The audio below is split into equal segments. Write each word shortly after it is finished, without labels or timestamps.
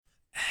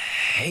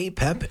Hey,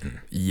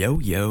 Pepin. Yo,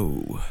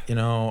 yo.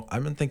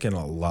 I've been thinking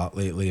a lot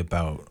lately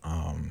about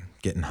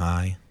getting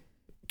high.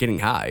 Getting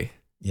high.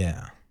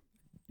 Yeah.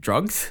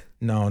 Drugs?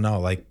 No,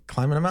 like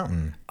climbing a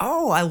mountain.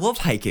 Oh, I love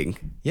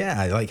hiking.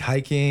 Yeah, I like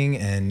hiking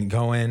and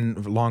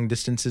going long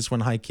distances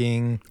when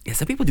hiking. Yeah,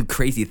 some people do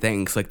crazy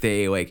things. Like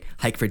they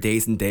hike for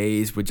days and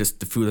days with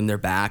just the food on their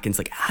back. And it's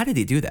like, how did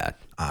they do that?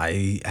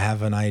 I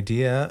have an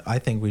idea. I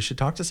think we should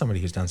talk to somebody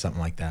who's done something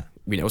like that.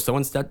 We know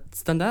someone's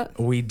that's done that?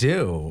 We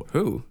do.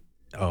 Who?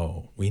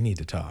 Oh, we need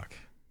to talk.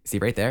 Is he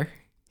right there?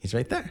 He's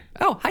right there.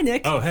 Oh, hi,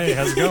 Nick. Oh, hey,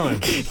 how's it going?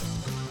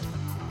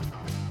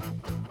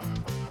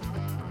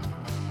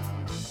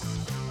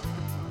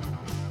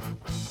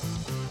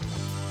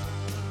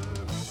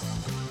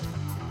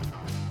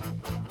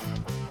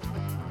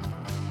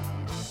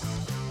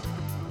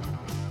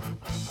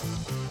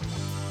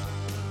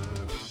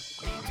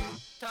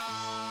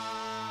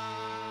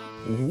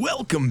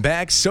 Welcome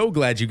back. So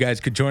glad you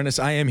guys could join us.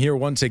 I am here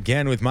once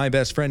again with my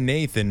best friend,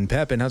 Nathan.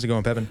 Pepin, how's it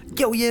going, Pepin?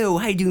 Yo, yo.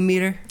 How you doing,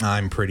 Meter?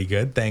 I'm pretty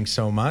good. Thanks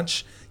so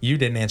much. You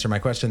didn't answer my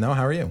question, though.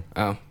 How are you?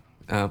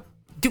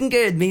 Doing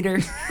good, Meter.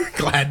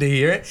 Glad to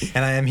hear it.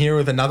 And I am here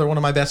with another one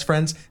of my best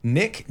friends,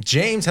 Nick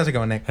James. How's it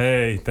going, Nick?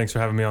 Hey, thanks for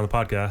having me on the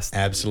podcast.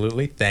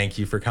 Absolutely. Thank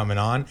you for coming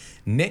on.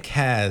 Nick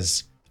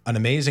has an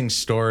amazing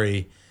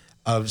story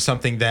of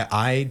something that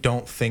I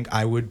don't think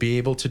I would be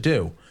able to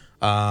do.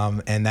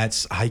 And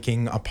that's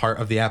hiking a part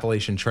of the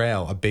Appalachian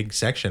Trail, a big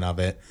section of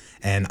it.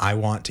 And I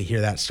want to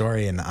hear that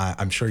story, and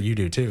I'm sure you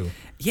do too.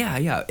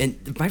 Yeah.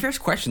 And my first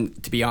question,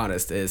 to be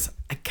honest, is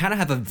I kind of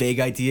have a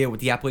vague idea what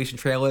the Appalachian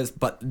Trail is,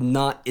 but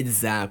not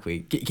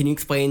exactly. Can you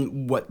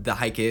explain what the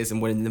hike is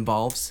and what it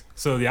involves?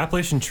 So the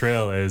Appalachian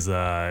Trail is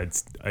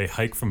it's a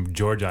hike from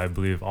Georgia, I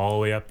believe, all the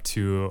way up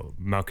to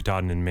Mount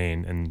Katahdin in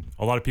Maine. And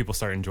a lot of people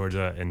start in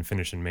Georgia and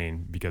finish in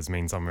Maine because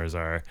Maine summers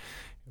are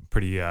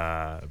pretty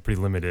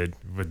limited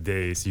with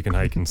days. You can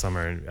hike in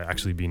summer and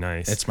actually be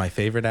nice. It's my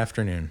favorite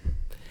afternoon.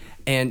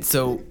 And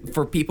so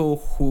for people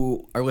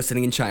who are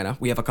listening in China,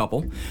 we have a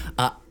couple.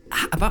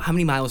 About how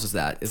many miles is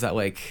that? Is that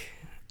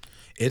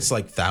It's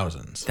like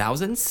thousands.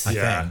 thousands? I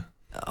Yeah. think.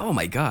 Oh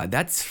my God,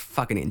 that's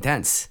fucking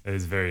intense. It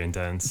is very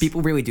intense.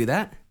 People really do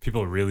that?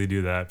 People really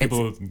do that.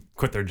 People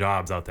quit their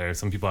jobs out there.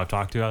 Some people I've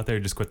talked to out there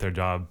just quit their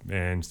job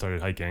and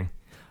started hiking.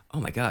 Oh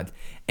my God.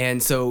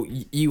 And so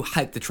you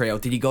hiked the trail.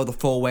 Did you go the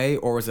full way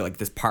or was it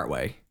this part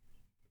way?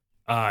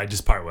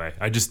 Just part way.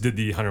 I just did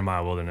the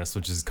 100-mile wilderness,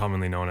 which is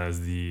commonly known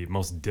as the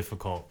most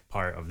difficult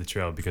part of the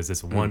trail because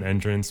it's one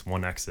entrance,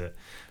 one exit.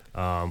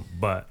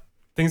 But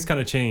things kind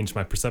of changed.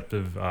 My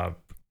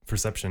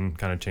perception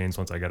kind of changed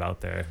once I got out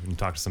there and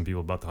talked to some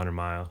people about the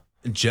 100-mile.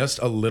 Just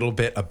a little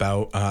bit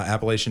about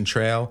Appalachian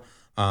Trail.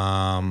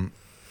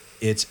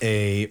 It's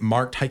a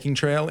marked hiking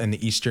trail in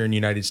the eastern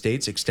United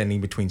States, extending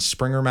between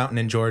Springer Mountain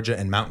in Georgia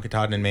and Mount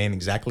Katahdin in Maine,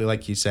 exactly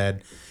like you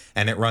said.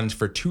 And it runs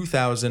for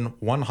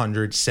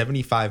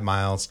 2,175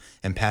 miles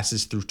and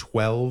passes through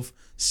 12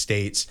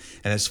 states.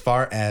 And as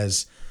far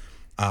as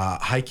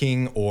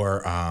hiking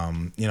or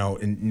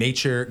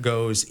nature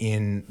goes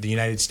in the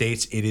United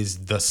States, it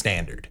is the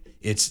standard.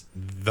 It's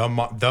the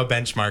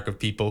benchmark of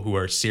people who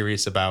are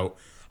serious about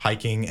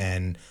hiking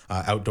and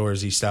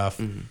outdoorsy stuff.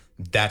 Mm-hmm.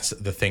 That's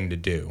the thing to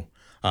do.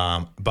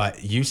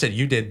 But you said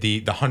you did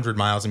the 100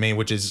 miles in Maine,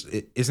 which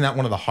isn't that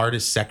one of the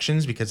hardest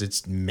sections because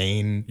it's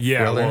Maine?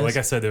 Yeah, wilderness? well, like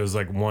I said, there was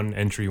one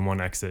entry,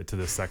 one exit to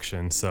this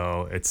section,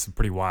 so it's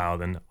pretty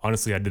wild. And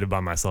honestly, I did it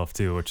by myself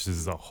too, which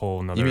is a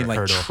whole nother hurdle. You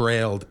mean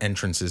trailed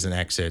entrances and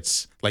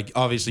exits? Like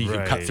obviously you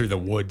could cut through the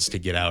woods to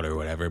get out or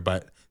whatever,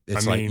 but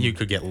it's you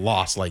could get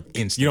lost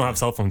instantly. You don't have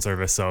cell phone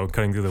service, so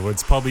cutting through the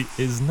woods probably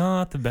is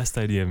not the best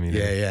idea.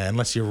 Yeah,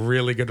 unless you're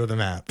really good with a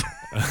map.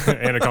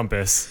 And a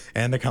compass.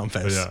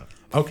 Yeah.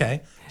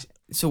 Okay.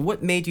 So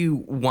what made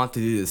you want to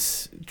do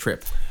this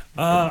trip?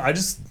 I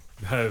just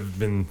have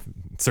been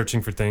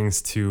searching for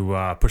things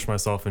to push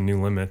myself in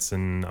new limits,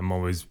 and I'm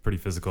always pretty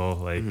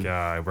physical.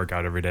 I work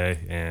out every day,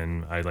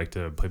 and I like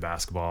to play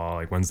basketball.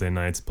 Like Wednesday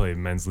nights, play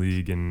men's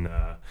league, and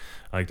I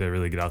like to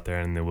really get out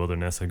there in the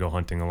wilderness. I go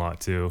hunting a lot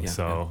too,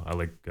 I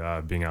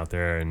like being out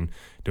there, and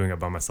doing it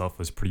by myself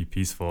was pretty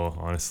peaceful.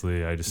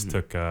 Honestly, I just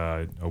took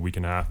a week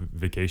and a half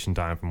vacation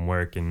time from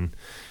work and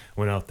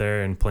went out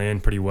there and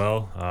planned pretty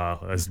well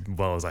as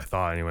I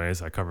thought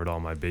anyways. I covered all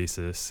my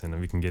bases, and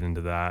we can get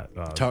into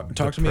that. Talk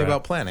to me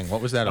about planning.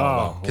 What was that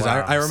all about? Because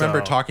I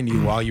remember talking to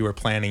you while you were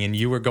planning, and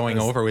you were going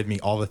over with me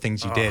all the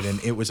things you did,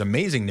 and it was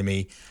amazing to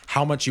me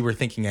how much you were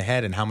thinking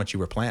ahead and how much you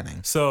were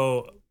planning.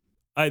 So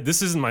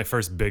this isn't my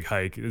first big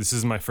hike. This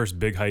is my first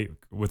big hike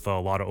with a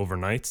lot of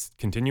overnights,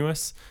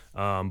 continuous.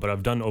 But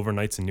I've done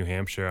overnights in New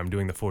Hampshire. I'm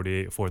doing the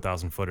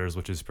 4,000 footers,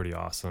 which is pretty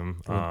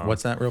awesome.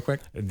 What's that real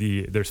quick?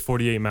 There's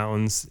 48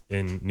 mountains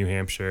in New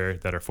Hampshire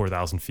that are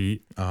 4,000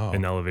 feet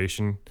in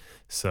elevation.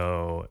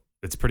 So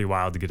it's pretty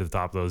wild to get to the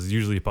top of those.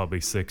 Usually probably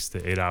 6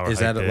 to 8 hours. Is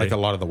that like a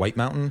lot of the White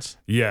Mountains?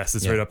 Yes,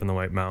 it's right up in the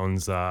White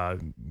Mountains.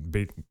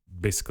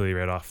 Basically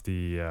right off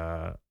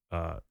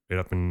right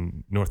up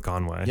in North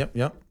Conway.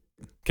 Yep.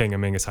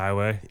 Kangamangas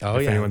Highway. Oh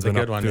if yeah, anyone's it's a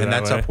been good one, through and that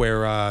that's way. up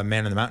where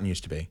Man in the Mountain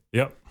used to be.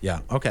 Yep. Yeah.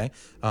 Okay.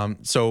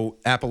 So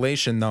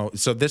Appalachian though.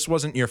 So this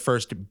wasn't your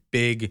first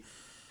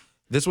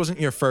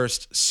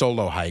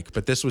solo hike,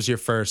 but this was your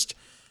first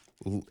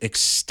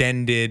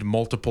extended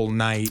multiple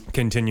night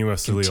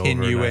Continuous.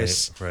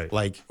 Right.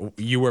 Like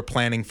you were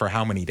planning for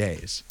how many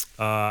days?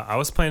 I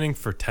was planning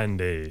for 10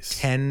 days.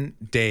 10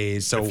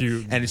 days. So If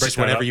you and it's break just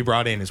that whatever up- you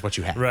brought in is what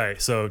you had.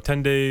 Right. So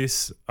 10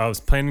 days, I was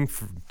planning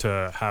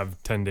to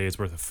have 10 days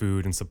worth of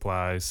food and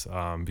supplies.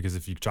 Because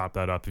if you chop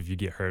that up, if you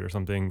get hurt or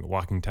something,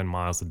 walking 10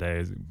 miles a day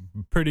is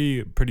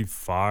pretty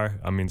far.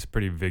 I mean, it's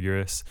pretty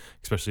vigorous,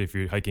 especially if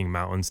you're hiking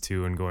mountains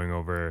too and going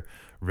over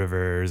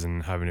rivers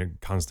and having to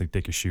constantly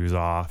take your shoes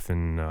off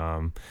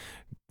and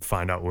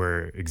find out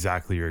where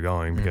exactly you're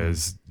going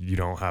because you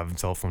don't have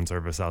cell phone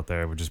service out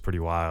there, which is pretty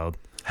wild.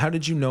 How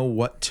did you know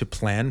what to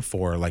plan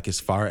for, like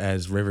as far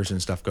as rivers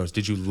and stuff goes?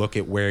 Did you look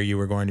at where you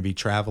were going to be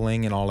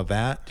traveling and all of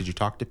that? Did you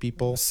talk to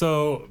people?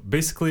 So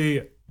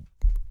basically,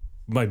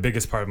 my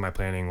biggest part of my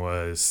planning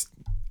was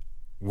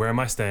where am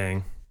I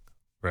staying,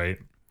 right?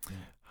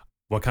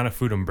 What kind of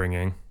food I'm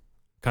bringing,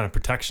 kind of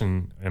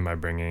protection am I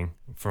bringing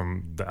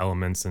from the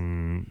elements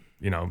and,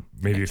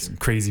 maybe it's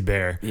crazy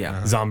bear,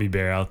 zombie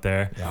bear out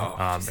there,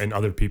 and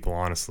other people,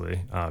 honestly,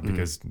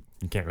 because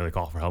you can't really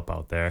call for help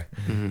out there.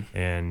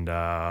 And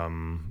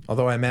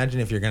Although I imagine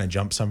if you're going to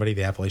jump somebody,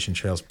 the Appalachian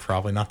Trail is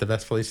probably not the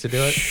best place to do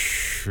it.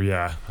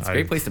 yeah, It's a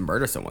great place to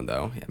murder someone,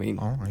 though. I mean,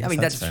 I guess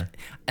that's fair.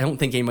 I don't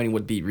think anybody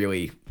would be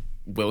really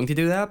willing to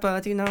do that,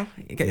 but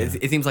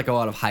it seems like a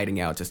lot of hiding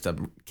out just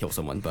to kill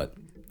someone. But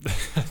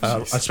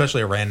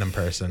Especially a random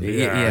person.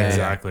 Yeah.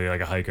 exactly,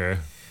 like a hiker.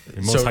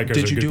 Most So hikers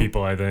did are you good do-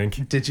 people, I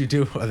think. Did you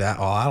do that?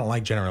 Oh, I don't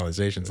like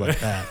generalizations like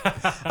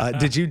that.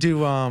 Did you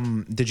do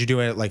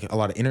like a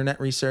lot of internet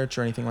research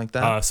or anything like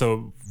that?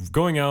 So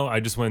going out, I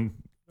just went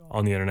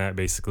on the internet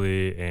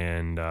basically,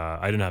 and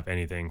I didn't have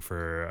anything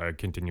for a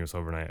continuous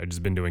overnight. I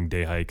just been doing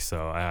day hikes,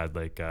 so I had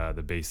like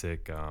the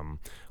basic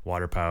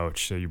water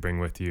pouch that you bring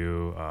with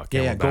you.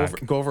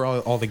 Camelback. Go over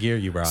all the gear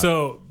you brought.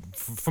 So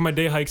for my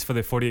day hikes for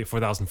the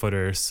 4,000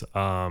 footers,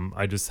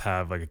 I just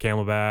have like a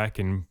Camelback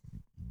and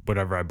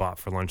whatever I bought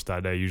for lunch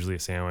that day, usually a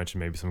sandwich and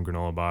maybe some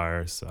granola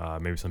bars,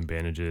 maybe some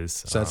bandages.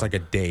 So it's like a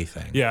day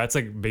thing. Yeah, it's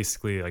like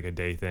basically like a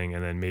day thing,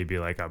 and then maybe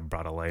like I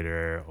brought a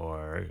lighter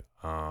or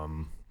I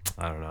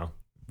don't know.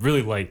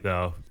 Really light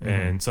though,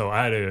 and so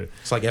I had to.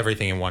 It's like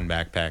everything in one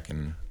backpack,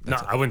 and No,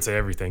 I wouldn't say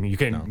everything. You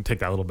can't take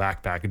that little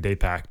backpack, a day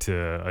pack,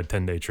 to a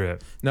 10-day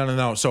trip.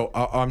 no. So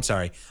I'm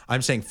sorry.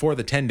 I'm saying for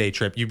the 10-day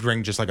trip, you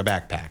bring just like a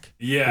backpack.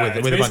 Yeah,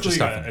 with a bunch of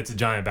stuff. It's a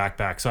giant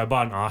backpack. So I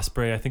bought an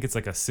Osprey. I think it's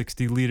like a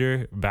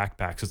 60-liter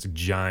backpack. So it's a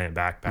giant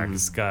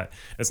backpack.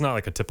 It's not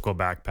like a typical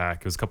backpack.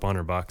 It was a couple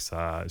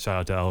 $100. Shout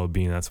out to LO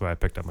Bean. That's where I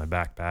picked up my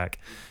backpack.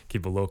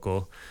 Keep it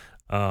local.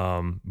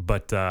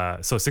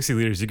 So 60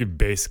 liters, you could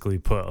basically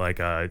put like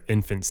a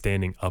infant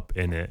standing up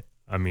in it.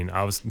 I mean,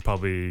 I was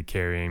probably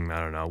carrying,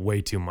 I don't know,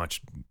 way too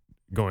much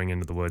going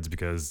into the woods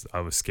because I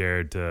was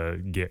scared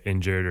to get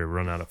injured or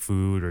run out of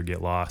food or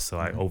get lost. So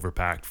I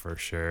overpacked for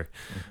sure.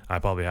 I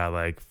probably had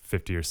like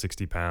 50 or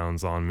 60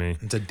 pounds on me.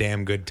 It's a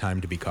damn good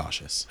time to be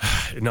cautious.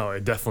 No,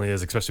 it definitely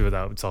is, especially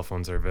without cell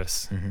phone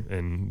service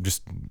and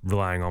just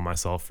relying on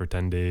myself for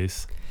 10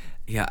 days.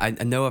 yeah, I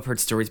know I've heard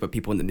stories about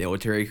people in the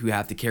military who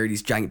have to carry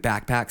these giant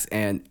backpacks,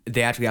 and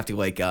they actually have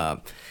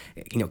to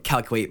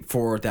calculate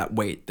for that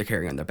weight they're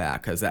carrying on their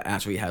back, because that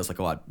actually has like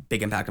a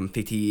big impact on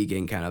fatigue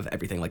and kind of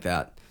everything like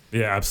that.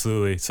 Yeah,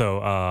 absolutely.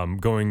 So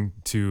going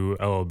to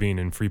LL Bean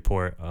in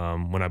Freeport,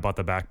 when I bought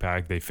the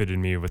backpack, they fitted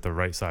me with the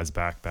right size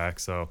backpack.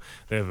 So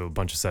they have a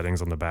bunch of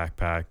settings on the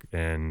backpack,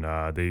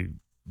 and they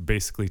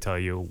basically tell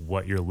you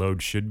what your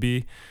load should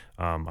be.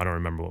 I don't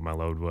remember what my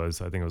load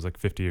was. I think it was like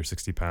 50 or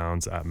 60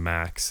 pounds at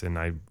max, and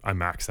I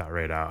maxed that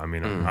right out. I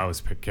mean, I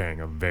was carrying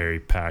a very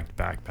packed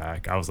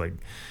backpack. I was like...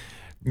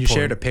 You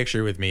shared a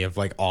picture with me of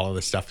like all of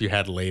the stuff you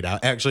had laid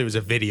out. Actually, it was a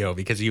video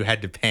because you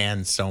had to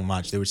pan so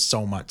much. There was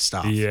so much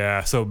stuff.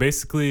 Yeah. So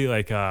basically,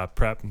 like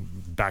prep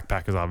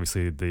backpack is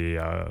obviously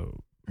the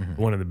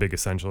one of the big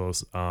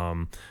essentials.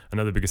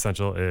 Another big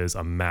essential is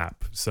a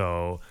map.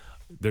 So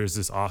there's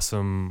this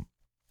awesome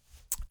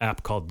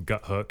app called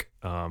Gut Hook.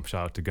 Shout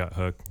out to Gut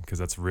Hook, because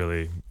that's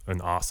really an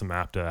awesome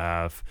app to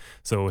have.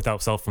 So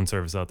without cell phone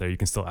service out there, you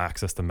can still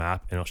access the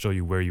map, and it'll show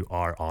you where you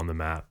are on the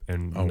map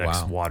and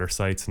next water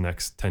sites,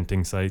 next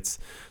tenting sites.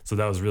 So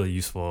that was really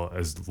useful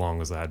as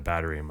long as I had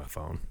battery in my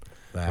phone.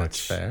 That's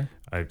fair.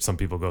 Some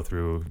people go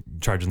through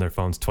charging their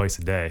phones twice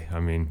a day. I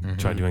mean,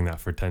 try doing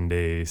that for 10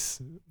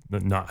 days,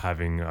 not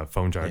having a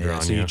phone charger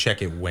on so you. you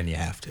check it when you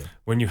have to.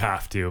 When you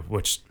have to,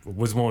 which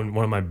was one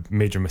of my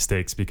major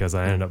mistakes, because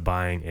I ended up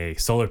buying a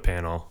solar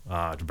panel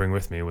to bring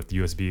with me with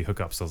USB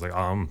hookup. So I was like,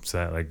 I'm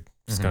set. Like,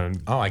 just gonna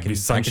I can be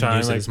sunshine,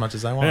 use it as much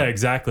as I want. Yeah,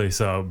 exactly.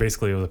 So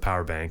basically, it was a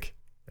power bank,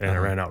 and it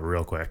ran out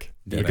real quick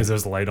because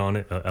there's a light on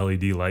it, a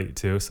LED light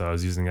too. So I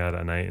was using that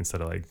at night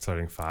instead of like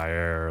starting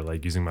fire or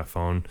like using my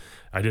phone.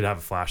 I did have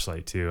a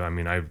flashlight too. I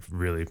mean, I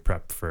really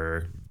prepped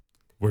for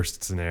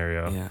worst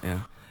scenario.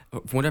 Yeah.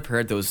 From what I've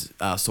heard, those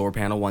solar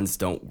panel ones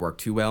don't work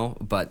too well,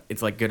 but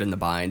it's like good in the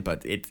bind,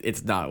 but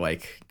it's not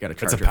like gotta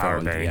charge It's a your power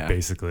phone. bank, Yeah.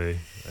 basically.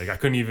 Like I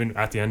couldn't even,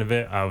 at the end of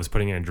it, I was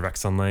putting it in direct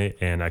sunlight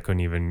and I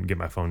couldn't even get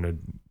my phone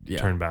to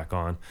turn back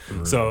on.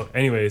 So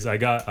anyways, I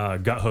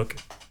got Gut Hook,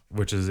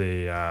 which is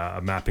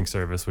a mapping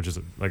service, which is,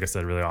 like I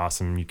said, really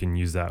awesome. You can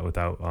use that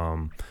without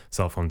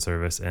cell phone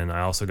service. And I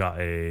also got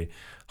a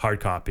hard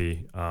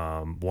copy,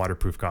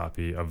 waterproof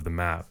copy of the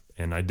map.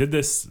 And I did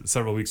this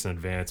several weeks in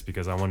advance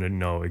because I wanted to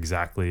know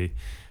exactly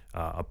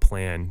a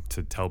plan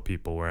to tell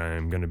people where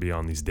I'm going to be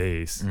on these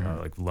days,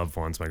 like loved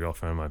ones, my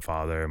girlfriend, my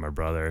father, my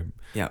brother.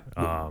 Yeah.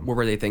 What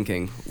were they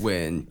thinking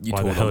when you told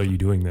them? Why the hell are you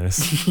doing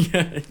this?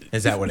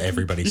 Is that what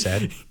everybody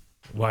said?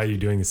 Why are you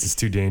doing this? It's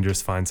too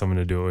dangerous. Find someone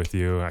to do it with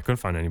you. I couldn't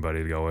find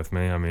anybody to go with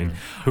me. I mean,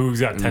 who's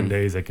got 10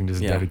 days that can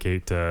just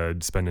dedicate to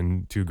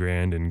spending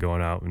 $2,000 and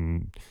going out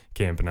and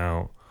camping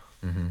out?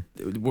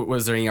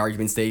 Was there any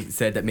arguments they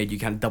said that made you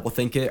kind of double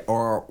think it,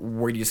 or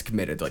were you just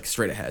committed, like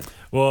straight ahead?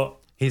 Well,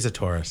 He's a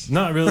Taurus.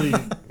 not really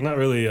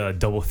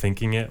double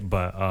thinking it,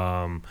 but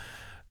I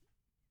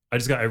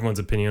just got everyone's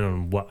opinion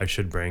on what I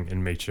should bring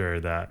and make sure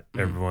that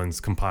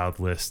everyone's compiled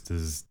list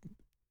is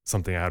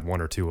something I had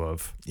one or two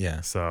of.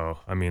 Yeah. So,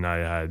 I mean, I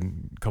had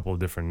a couple of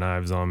different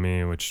knives on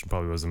me, which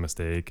probably was a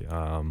mistake.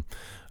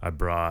 I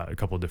brought a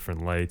couple of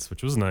different lights,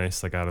 which was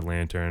nice. Like I had a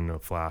lantern, a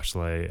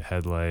flashlight,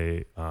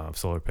 headlight,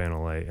 solar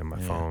panel light, and my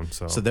phone.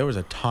 So there was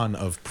a ton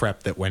of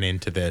prep that went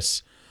into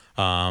this,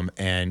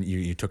 and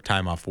you took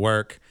time off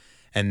work,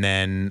 and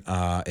then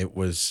it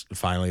was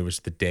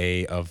the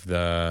day of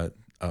the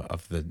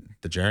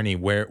journey.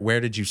 Where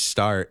did you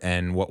start,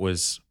 and what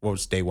was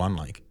day one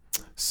like?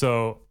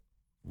 So,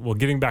 well,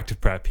 getting back to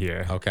prep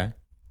here. Okay.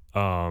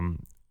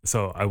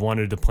 So I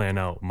wanted to plan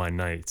out my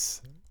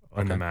nights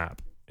on the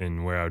map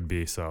and where I would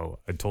be. So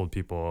I told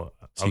people,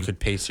 so you could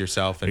pace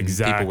yourself, and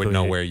exactly, people would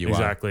know where you are.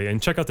 Exactly,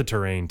 and check out the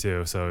terrain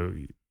too. So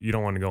you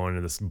don't want to go into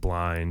this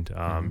blind,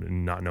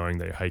 and not knowing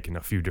that you're hiking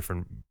a few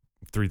different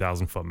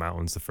 3,000 foot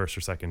mountains the first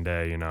or second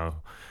day. You know,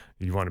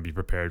 you want to be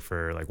prepared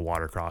for like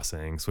water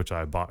crossings, which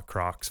I bought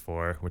Crocs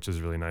for, which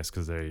is really nice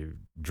because they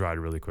dried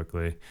really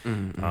quickly.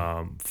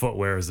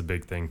 Footwear is a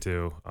big thing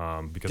too.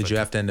 Because did you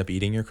have to end up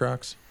eating your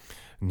Crocs?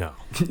 No.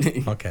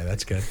 Okay,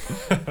 that's good.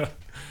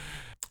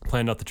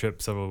 Planned out the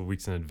trip several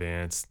weeks in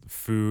advance.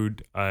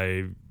 Food,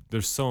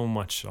 there's so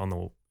much on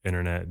the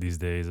internet these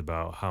days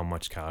about how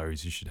much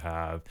calories you should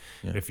have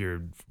if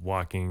you're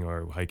walking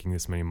or hiking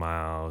this many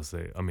miles.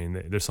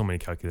 There's so many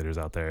calculators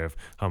out there of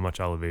how much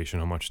elevation,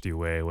 how much do you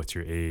weigh, what's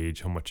your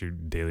age, how much your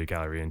daily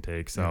calorie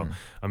intake. So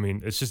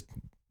it's just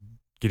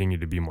getting you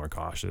to be more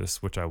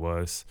cautious, which I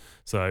was.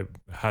 So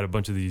I had a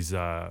bunch of these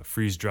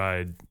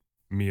freeze-dried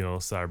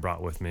meals that I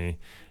brought with me,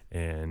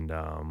 and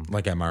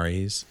like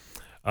MREs.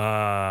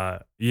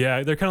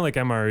 Yeah, they're kind of like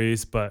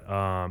MREs, but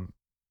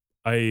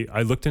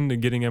I looked into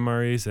getting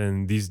MREs,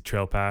 and these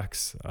trail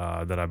packs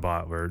that I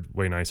bought were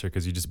way nicer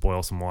because you just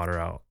boil some water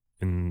out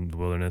in the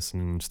wilderness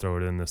and just throw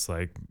it in this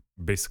like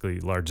basically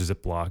large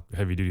Ziploc,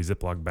 heavy duty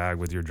Ziploc bag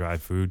with your dry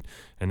food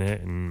in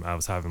it, and I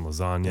was having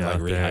lasagna. It like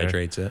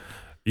rehydrates it.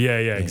 Yeah,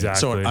 exactly.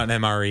 So an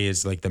MRE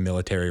is like the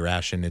military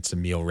ration. It's a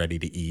meal ready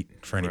to eat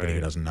for anybody who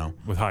doesn't know.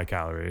 With high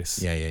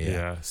calories.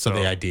 Yeah. So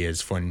the idea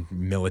is when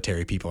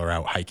military people are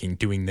out hiking,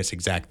 doing this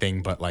exact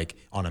thing, but like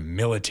on a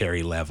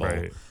military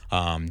level,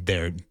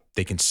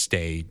 they can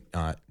stay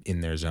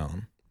in their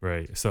zone.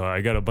 Right. So I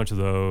got a bunch of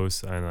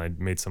those, and I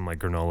made some like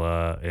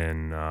granola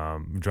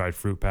and dried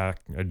fruit pack.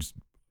 I just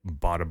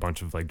bought a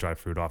bunch of like dried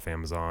fruit off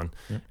Amazon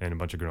and a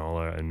bunch of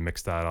granola and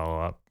mixed that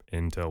all up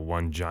into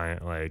one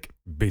giant like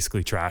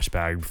basically trash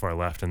bag before I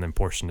left, and then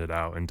portioned it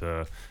out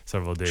into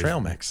several days. Trail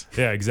mix.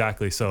 Yeah,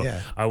 exactly. So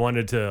I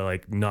wanted to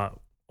like not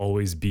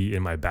always be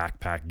in my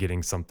backpack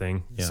getting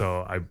something.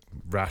 So I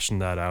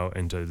rationed that out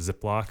into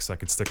Ziplocs so I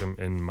could stick them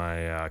in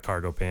my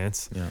cargo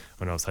pants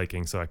when I was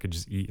hiking, so I could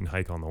just eat and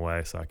hike on the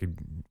way, so I could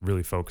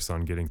really focus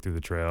on getting through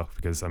the trail.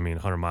 Because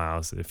 100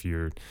 miles, if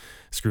you're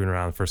screwing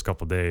around the first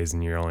couple of days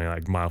and you're only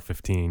like mile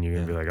 15, you're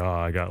gonna be like, oh,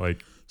 I got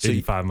like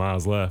 85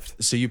 miles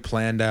left. So you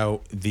planned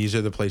out, these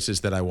are the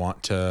places that I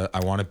want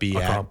to be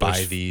at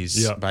by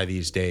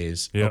these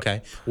days.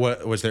 Okay.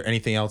 What was there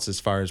anything else as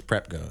far as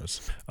prep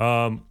goes?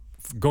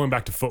 Going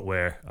back to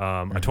footwear,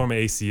 I tore my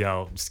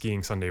ACL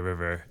skiing Sunday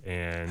River.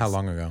 And how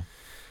long ago?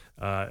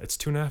 It's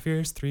 2.5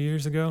 years, 3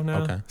 years ago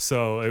now. Okay.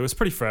 So it was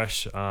pretty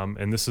fresh.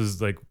 And this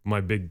is like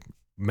my big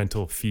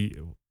mental feat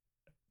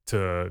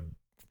to.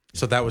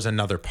 So that was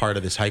another part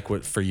of this hike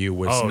for you,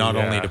 was not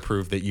only to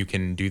prove that you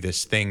can do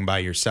this thing by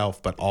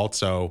yourself, but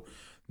also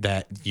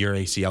that your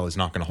ACL is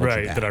not going to hold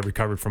you back. That I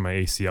recovered from my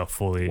ACL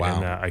fully,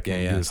 and that I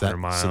can do this 100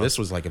 miles. So this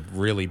was like a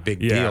really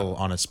big deal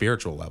on a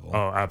spiritual level.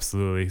 Oh,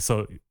 absolutely.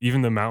 So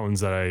even the mountains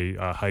that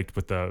I hiked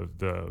with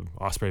the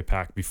Osprey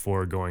pack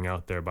before going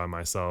out there by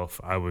myself,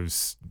 I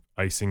was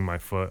icing my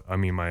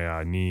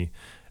knee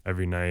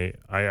every night.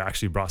 I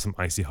actually brought some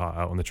icy hot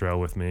out on the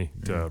trail with me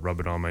to rub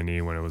it on my knee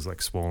when it was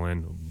like swollen.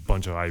 A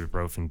bunch of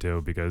ibuprofen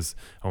too, because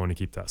I want to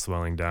keep that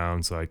swelling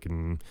down so I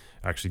can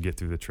actually get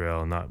through the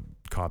trail and not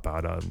cop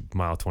out at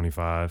mile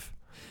 25.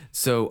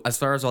 So as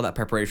far as all that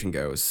preparation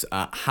goes,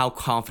 how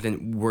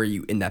confident were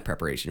you in that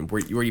preparation? Were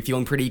you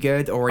feeling pretty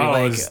good, or were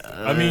you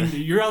I mean,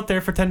 you're out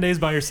there for 10 days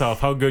by yourself.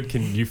 How good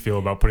can you feel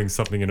about putting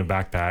something in a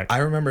backpack? I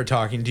remember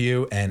talking to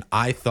you, and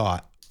I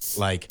thought,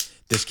 like,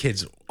 this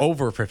kid's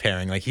over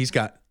preparing. Like, he's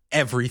got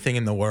everything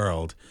in the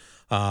world.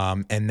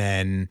 And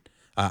then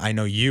I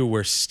know you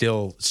were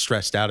still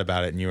stressed out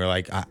about it, and you were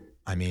like,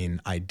 I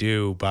mean, I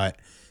do, but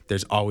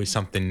there's always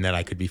something that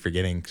I could be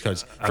forgetting.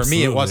 Because for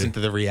me, it wasn't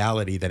the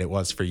reality that it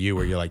was for you,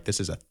 where you're like,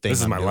 this is a thing.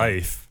 This is my doing.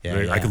 life. Yeah,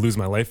 Like, yeah. I could lose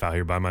my life out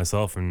here by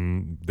myself,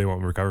 and they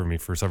won't recover me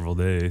for several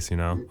days, you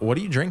know? What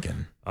are you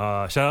drinking?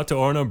 Shout out to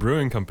Orno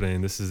Brewing Company.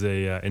 This is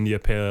a India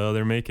Pale Ale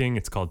they're making.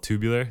 It's called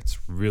Tubular. It's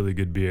really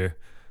good beer.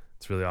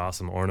 It's really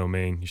awesome. Orno,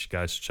 Maine. You should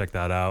guys check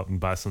that out and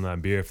buy some of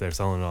that beer if they're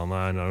selling it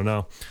online. I don't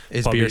know.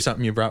 Is beer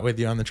something you brought with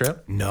you on the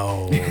trip?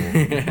 No. I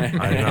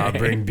did not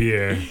bring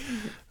beer.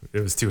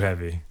 It was too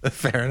heavy.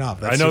 Fair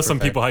enough. I know some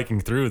people hiking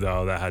through,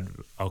 though, that had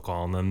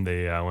alcohol in them.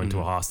 They went to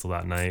a hostel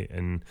that night,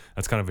 and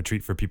that's kind of a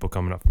treat for people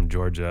coming up from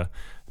Georgia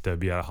to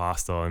be at a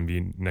hostel and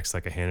be next to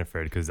like a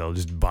Hannaford, because they'll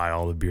just buy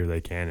all the beer they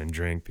can and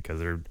drink because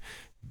they're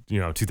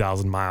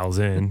 2,000 miles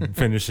in,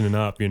 finishing it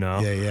up,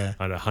 Yeah.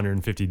 on a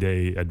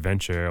 150-day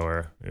adventure,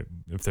 or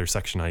if they're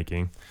section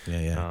hiking.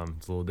 Yeah.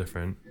 It's a little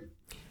different.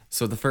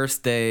 So the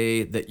first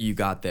day that you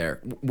got there,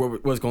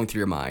 what was going through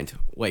your mind?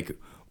 Like,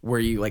 were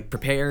you like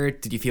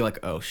prepared? Did you feel like,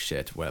 oh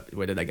shit, what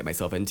did I get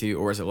myself into?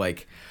 Or is it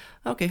like,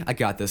 okay, I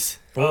got this?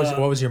 What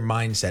was your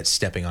mindset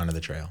stepping onto the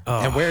trail?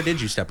 And where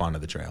did you step onto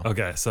the trail?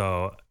 Okay,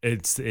 so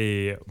it's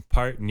a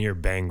part near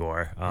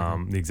Bangor.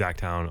 The exact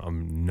town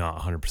I'm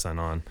not 100%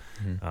 on.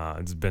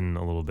 It's been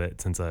a little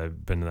bit since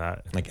I've been to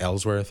that. Like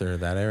Ellsworth or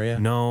that area?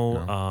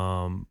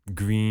 No.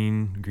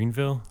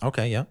 Greenville.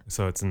 Okay, yeah.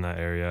 So it's in that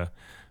area.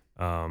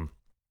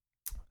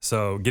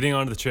 So getting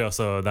onto the trail.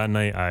 So that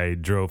night I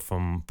drove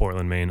from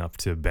Portland, Maine up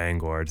to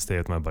Bangor to stay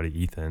with my buddy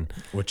Ethan.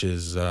 Which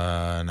is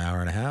an hour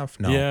and a half?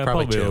 No, Yeah,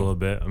 probably two. a little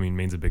bit. I mean,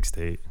 Maine's a big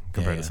state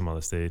compared Yeah. to some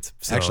other states.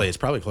 So, Actually, it's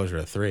probably closer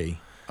to 3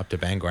 up to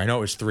Bangor. I know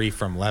it was 3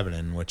 from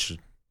Lebanon, which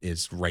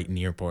is right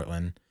near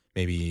Portland,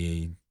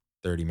 maybe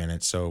 30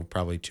 minutes, so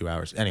probably 2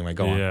 hours. Anyway,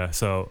 go on. Yeah,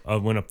 so I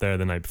went up there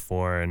the night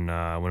before and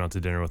went out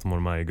to dinner with one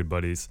of my good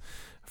buddies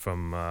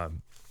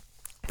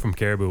from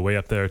Caribou, way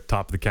up there,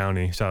 top of the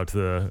county. Shout out to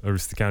the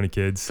Aroostook County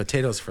kids.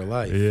 Potatoes for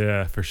life.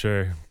 Yeah, for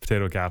sure.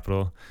 Potato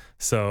capital.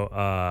 So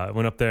I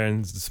went up there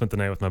and spent the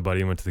night with my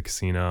buddy. Went to the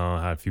casino,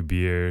 had a few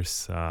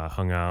beers,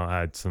 hung out,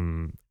 had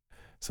some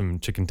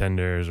chicken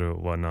tenders or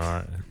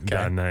whatnot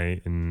that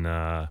night.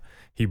 And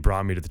he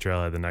brought me to the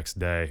trailhead the next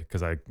day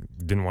because I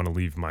didn't want to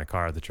leave my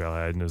car at the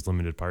trailhead, and there was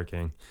limited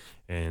parking.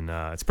 And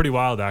it's pretty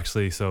wild,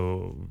 actually.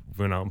 So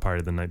we went out and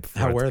partied the night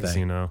before How were the they?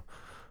 casino.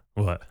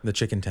 What? The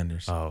chicken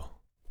tenders. Oh,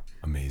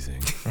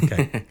 amazing.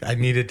 Okay. I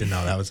needed to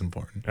know. That was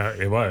important.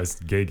 It was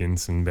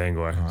Gagan's in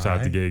Bangor. Shout out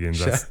to right.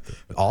 Gagan's. That's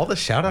All the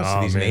shout outs to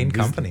Oh, these man, main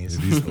these-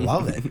 companies.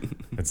 Love it.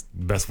 it's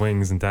best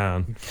wings in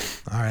town.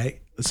 All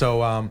right.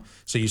 So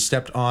you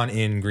stepped on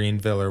in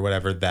Greenville or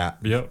whatever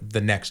Yep.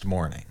 the next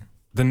morning.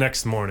 The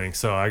next morning,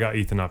 so I got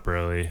Ethan up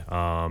early,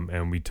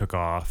 and we took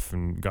off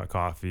and got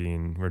coffee,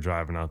 and we're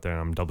driving out there,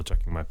 and I'm double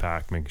checking my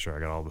pack, making sure I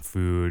got all the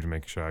food,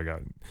 making sure I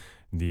got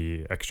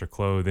the extra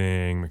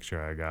clothing, make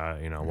sure I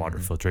got, water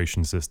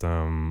filtration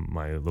system,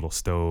 my little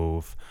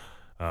stove,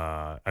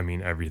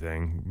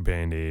 everything,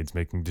 Band-Aids,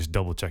 just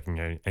double checking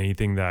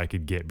anything that I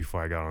could get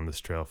before I got on this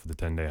trail for the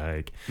 10-day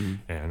hike.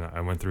 And I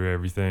went through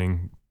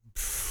everything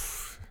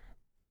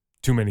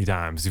too many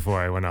times before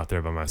I went out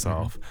there by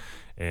myself.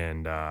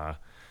 And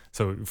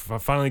so I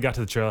finally got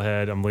to the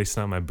trailhead. I'm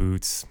lacing out my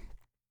boots.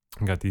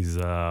 I got these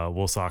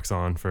wool socks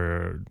on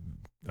for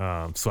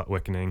sweat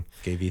wickening.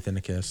 Gave Ethan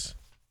a kiss.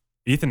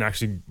 Ethan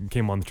actually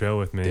came on the trail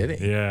with me. Did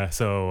he? Yeah.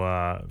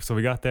 So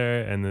we got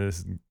there, and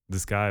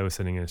this guy was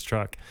sitting in his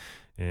truck,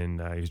 and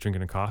he was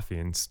drinking a coffee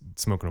and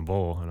smoking a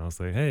bowl. And I was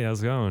like, "Hey,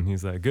 how's it going?"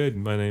 He's like, "Good.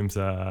 My name's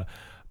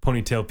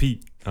Ponytail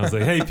Pete." I was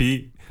like, "Hey,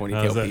 Pete." I was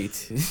Ponytail like,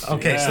 Pete.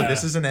 Okay, so Yeah.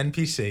 this is an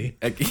NPC.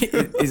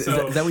 Is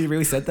that what you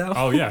really said though?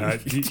 Oh yeah,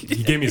 he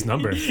gave me his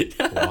number.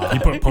 Wow. He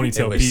put It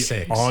Ponytail was Pete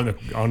 6.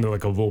 on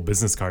like a little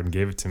business card and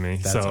gave it to me.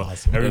 That's so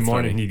awesome. every That's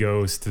morning funny. he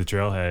goes to the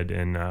trailhead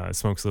and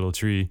smokes a little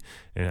tree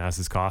and has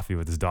his coffee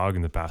with his dog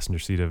in the passenger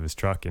seat of his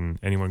truck. And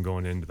anyone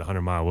going into the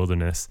 100-mile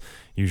wilderness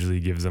usually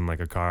gives them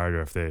like a card,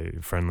 or if they're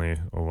friendly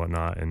or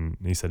whatnot. And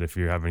he said, if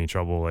you have any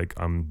trouble, like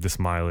I'm this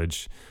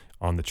mileage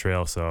on the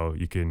trail, so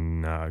you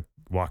can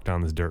walk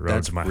down this dirt road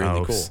That's to my really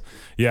house. cool.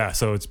 Yeah,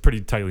 so it's pretty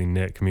tightly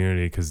knit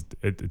community because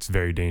it's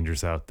very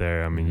dangerous out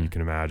there. I mean, you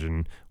can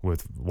imagine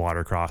with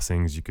water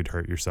crossings, you could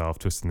hurt yourself,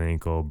 twist an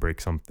ankle,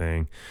 break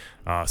something.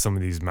 Some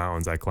of these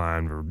mountains I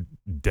climbed were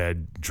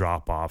dead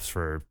drop offs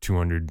for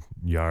 200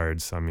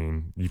 yards. I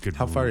mean, you could.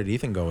 How far did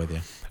Ethan go with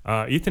you?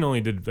 Ethan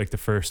only did like the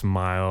first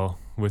mile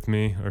with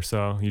me or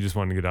so. He just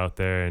wanted to get out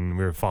there, and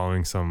we were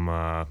following some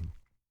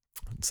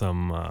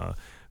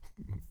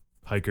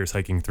hikers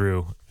hiking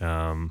through,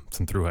 some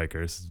through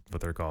hikers is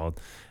what they're called,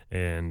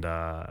 and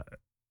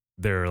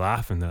they were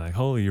laughing. They're like,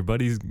 "Holy, your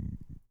buddy's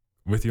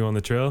with you on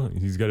the trail,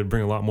 he's got to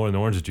bring a lot more than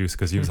orange juice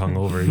because he was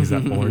hungover. He's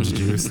that orange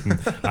juice. And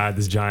I had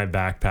this giant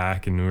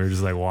backpack and we were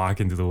just like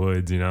walking through the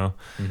woods, you know?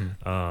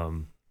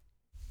 Mm-hmm.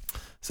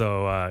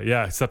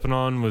 Yeah, stepping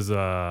on was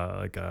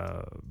like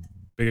a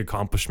big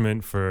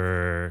accomplishment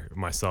for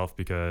myself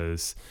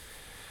because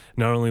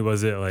not only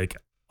was it like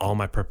all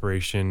my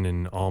preparation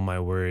and all my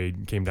worry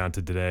came down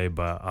to today,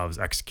 but I was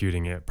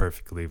executing it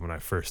perfectly when I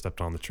first stepped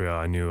on the trail.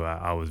 I knew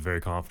I was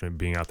very confident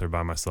being out there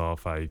by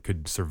myself. I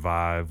could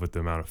survive with the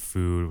amount of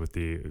food,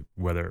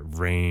 whether it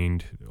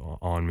rained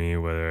on me,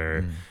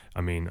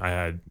 I mean, I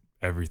had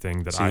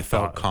everything that So you I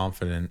felt thought.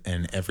 confident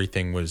and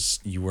everything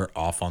you were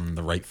off on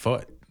the right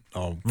foot.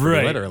 Oh,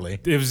 Right. literally.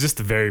 It was just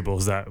the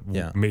variables that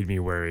Yeah. made me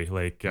worry.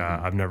 Like,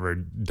 I've never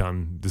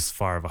done this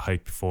far of a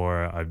hike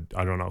before.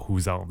 I don't know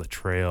who's out on the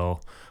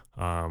trail.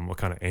 What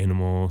kind of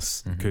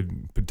animals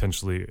could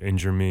potentially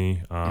injure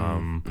me.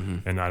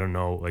 And I don't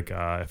know, like,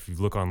 if you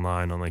look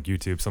online on like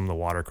YouTube, some of the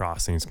water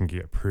crossings can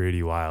get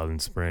pretty wild in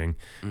spring.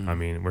 I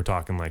mean, we're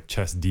talking like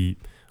chest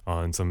deep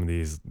on some of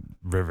these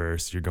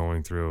rivers you're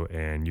going through,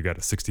 and you got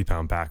a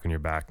 60-pound pack on your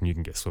back and you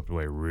can get swept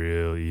away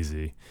real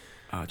easy.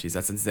 Oh, geez,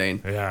 that's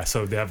insane. Yeah,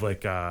 so they have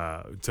like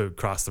to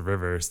cross the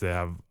rivers, they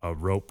have a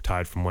rope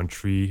tied from one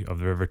tree of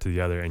the river to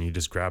the other, and you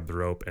just grab the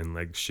rope and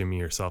like shimmy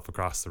yourself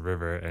across the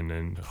river, and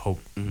then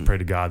pray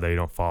to God that you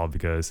don't fall,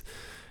 because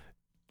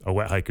a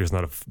wet hiker is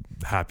not a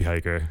happy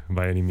hiker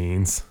by any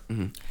means.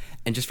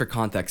 And just for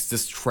context,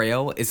 this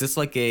trail, is this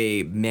like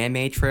a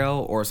man-made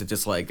trail, or is it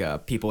just like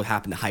people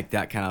happen to hike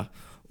that kind of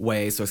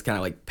way, so it's kind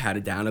of like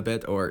padded down a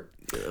bit, or?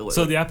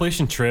 So the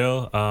Appalachian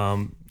Trail,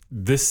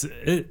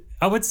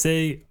 I would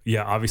say,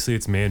 yeah, obviously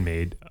it's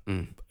man-made.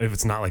 If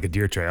it's not like a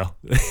deer trail,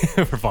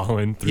 we're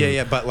following through.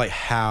 Yeah, but like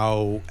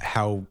how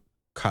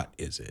cut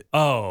is it?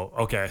 Oh,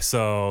 okay.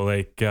 So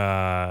like,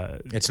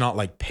 It's not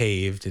like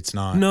paved. It's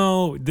not.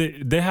 no,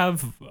 they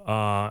have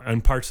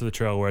on parts of the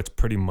trail where it's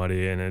pretty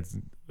muddy and it's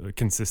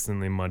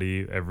consistently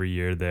muddy every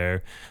year.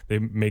 There,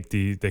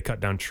 they cut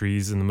down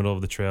trees in the middle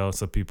of the trail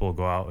so people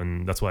go out,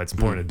 and that's why it's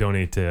important to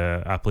donate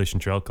to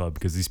Appalachian Trail Club,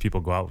 because these people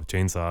go out with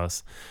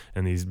chainsaws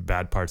in these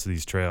bad parts of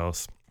these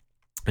trails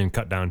and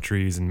cut down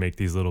trees and make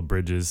these little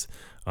bridges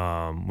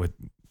with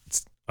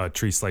a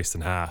tree sliced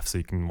in half so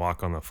you can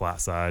walk on the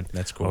flat side.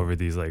 That's cool. Over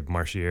these like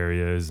marshy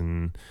areas.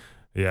 And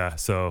yeah,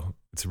 so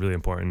it's really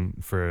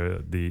important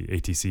for the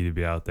ATC to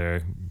be out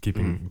there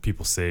keeping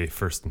people safe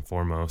first and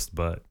foremost,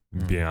 but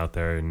being out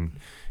there and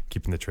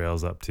keeping the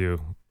trails up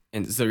too.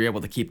 And so you're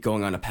able to keep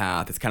going on a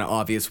path. It's kind of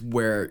obvious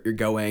where you're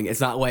going.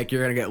 It's not like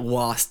you're going to get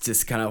lost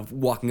just kind of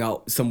walking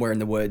out somewhere in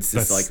the woods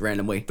just like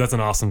randomly. That's an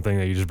awesome thing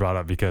that you just brought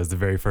up, because the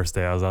very first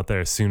day I was out there,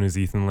 as soon as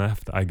Ethan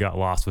left, I got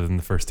lost within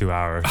the first 2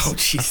 hours. Oh,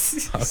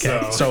 jeez.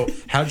 Okay. So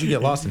how'd you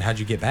get lost and how'd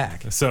you get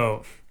back?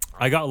 So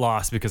I got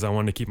lost because I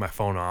wanted to keep my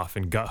phone off,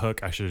 and gut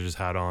hook I should have just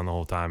had on the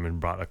whole time and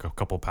brought like a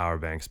couple power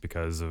banks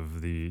because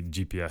of the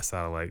GPS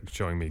satellite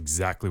showing me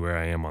exactly where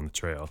I am on the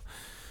trail.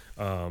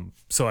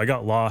 So I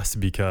got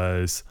lost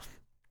because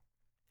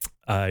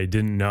I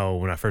didn't know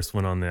when I first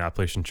went on the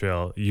Appalachian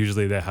Trail.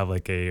 Usually they have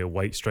like a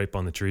white stripe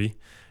on the tree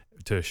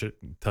to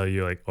tell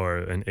you, like, or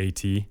an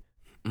AT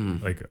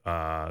like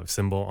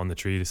symbol on the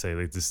tree to say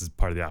like this is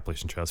part of the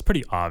Appalachian Trail. It's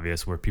pretty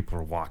obvious where people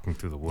are walking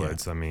through the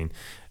woods. Yeah. I mean,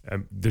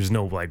 there's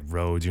no like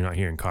roads. You're not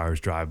hearing cars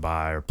drive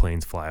by or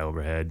planes fly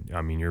overhead.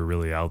 I mean, you're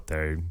really out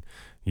there.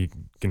 You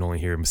can only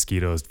hear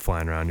mosquitoes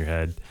flying around your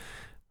head.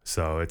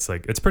 So it's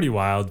like, it's pretty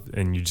wild,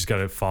 and you just got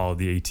to follow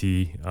the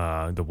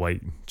AT, the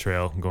white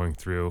trail going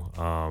through.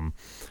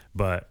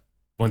 But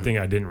one thing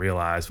I didn't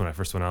realize when I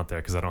first went out there,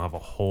 because I don't have a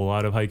whole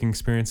lot of hiking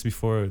experience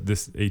before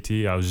this AT,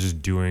 I was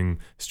just doing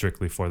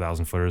strictly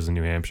 4,000 footers in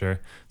New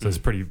Hampshire. So it's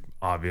pretty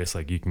obvious,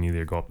 like you can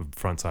either go up the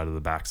front side or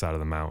the back side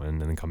of the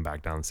mountain and then come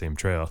back down the same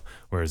trail.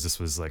 Whereas this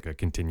was like a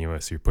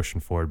continuous, you're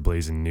pushing forward,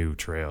 blazing new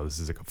trail. This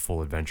is like a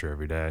full adventure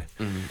every day.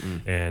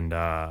 And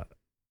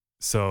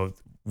so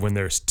when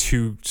there's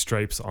two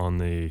stripes on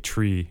the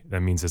tree,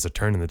 that means there's a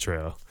turn in the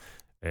trail.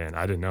 And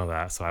I didn't know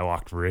that, so I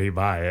walked right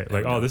by it.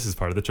 Like, oh, this is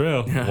part of the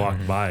trail.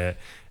 Walked by it.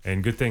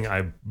 And good thing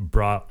I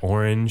brought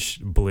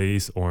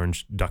blaze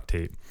orange duct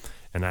tape.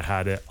 And I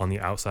had it on the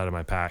outside of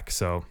my pack.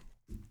 So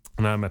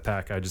when I had my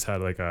pack, I just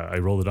had I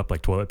rolled it up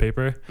like toilet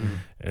paper.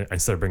 And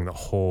instead of bringing the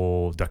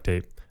whole duct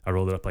tape, I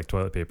rolled it up like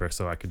toilet paper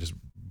so I could just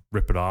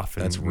rip it off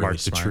and really mark the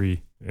smart.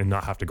 tree and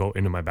not have to go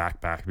into my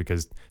backpack,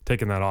 because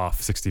taking that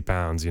off 60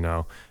 pounds,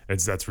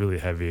 that's really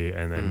heavy.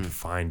 And then to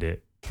find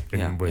it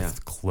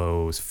with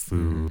clothes,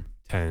 food,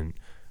 tent,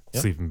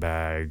 sleeping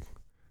bag,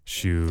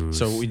 shoes.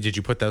 So did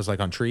you put those like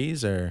on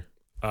trees or?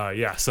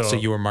 Yeah. So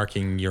you were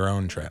marking your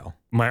own trail.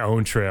 My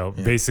own trail,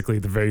 basically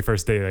the very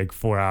first day, like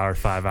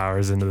 5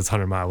 hours into this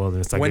 100-mile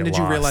wilderness. When did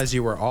you realize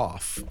you were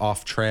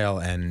off trail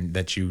and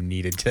that you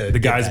needed to? The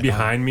guys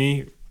behind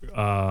me,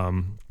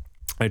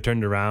 I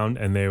turned around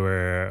and they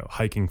were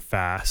hiking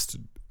fast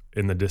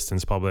in the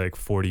distance, probably like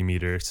 40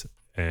 meters.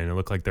 And it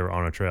looked like they were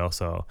on a trail.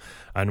 So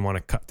I didn't want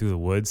to cut through the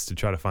woods to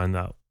try to find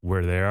out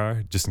where they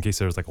are, just in case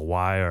there was like a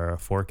Y or a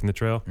fork in the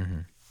trail.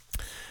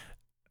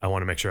 I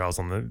want to make sure I was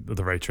on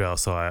the right trail.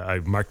 So I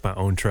marked my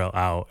own trail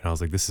out, and I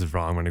was like, this is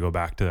wrong. I'm going to go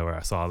back to where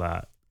I saw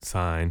that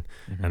sign.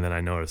 And then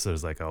I noticed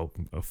there's like a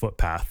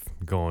footpath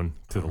going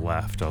to the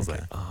left. I was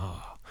like,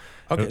 oh.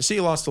 Okay, so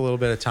you lost a little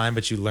bit of time,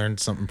 but you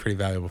learned something pretty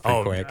valuable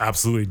pretty quick.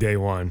 Absolutely. Day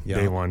one,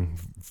 Yeah.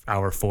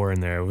 hour 4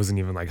 in there. It wasn't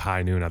even like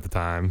high noon at the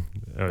time.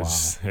 It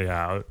was,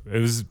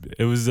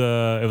 it was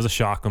a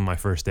shock on my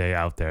first day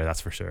out there.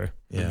 That's for sure.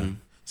 Yeah.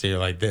 So you're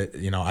like,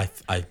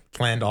 I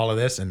planned all of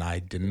this and I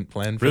didn't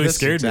plan for Really this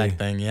scared exact me.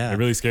 thing. Yeah. It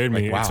really scared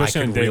me, Wow,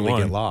 especially I on could day really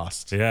one. get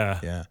lost. Yeah.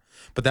 Yeah.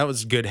 But that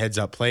was good heads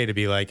up play to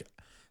be like,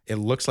 it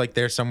looks like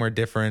they're somewhere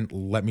different.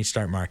 Let me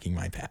start marking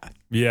my path.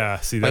 Yeah.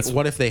 See, Like, that's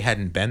what if they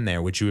hadn't been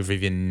there? Would you have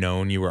even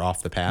known you were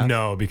off the path?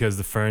 no, because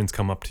the ferns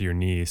come up to your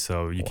knees,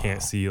 so you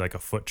can't see like a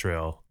foot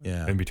trail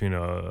in between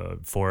a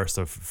forest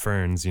of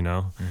ferns, you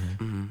know?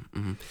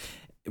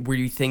 Were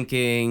you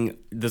thinking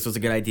this was a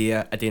good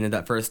idea at the end of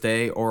that first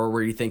day, or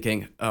were you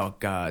thinking, oh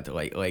God,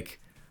 like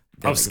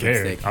I was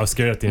scared. I was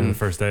scared at the end of the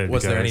first day.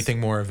 Was there anything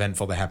more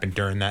eventful that happened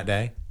during that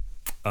day?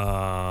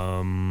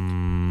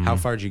 How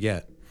far did you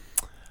get?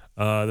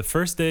 The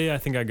first day, I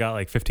think I got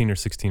like 15 or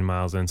 16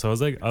 miles in. So I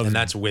was like, And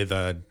that's with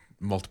a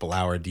multiple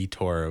hour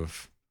detour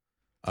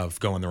of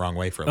going the wrong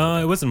way for a little it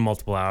bit. wasn't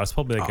multiple hours,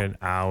 probably like an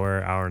hour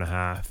and a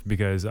half,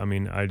 because I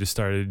mean, I just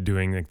started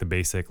doing like the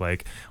basic,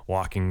 like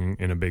walking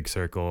in a big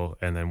circle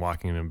and then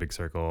walking in a big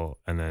circle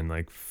and then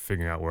like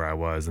figuring out where I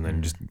was and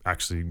then just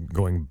actually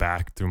going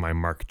back through my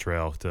marked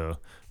trail to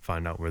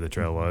find out where the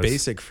trail was.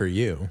 Basic for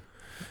you.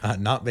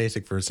 Not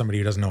basic for somebody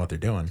who doesn't know what they're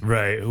doing.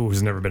 Right,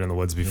 who's never been in the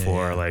woods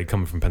before, like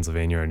coming from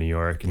Pennsylvania or New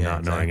York and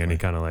not knowing any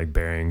kind of like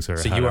bearings or.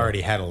 So you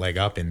already had a leg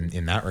up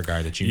in that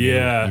regard that you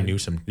knew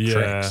some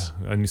tricks.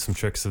 I knew some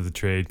tricks of the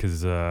trade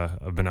because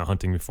I've been out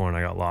hunting before and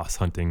I got lost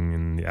hunting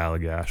in the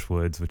Allagash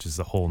woods, which is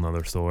a whole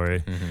nother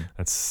story.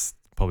 That's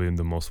probably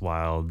the most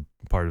wild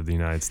part of the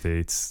United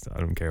States. I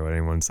don't care what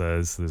anyone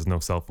says. There's no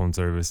cell phone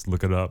service.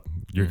 Look it up.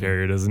 Your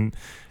carrier doesn't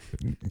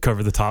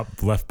cover the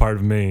top left part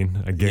of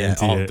Maine. I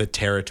guarantee all it. the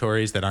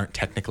territories that aren't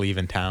technically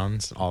even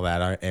towns, all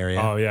that area.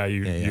 Oh yeah,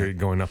 you're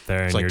going up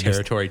there. It's and like you're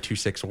territory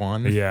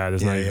 261. Yeah,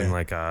 there's not even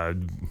like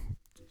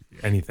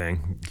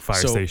anything, fire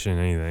station,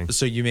 anything.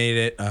 So you made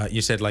it,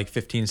 you said like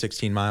 15,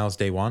 16 miles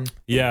day one?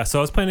 Yeah, so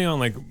I was planning on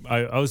like,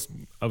 I was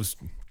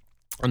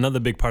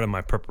another big part of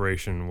my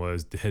preparation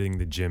was hitting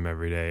the gym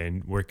every day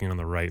and working on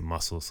the right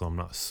muscles so I'm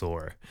not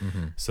sore.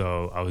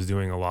 So I was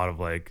doing a lot of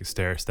like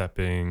stair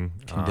stepping,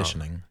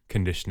 conditioning,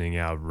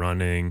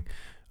 running,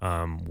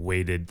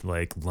 weighted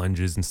like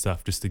lunges and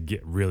stuff just to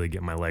get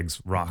my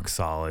legs rock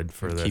solid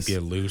for this. Keep you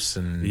loose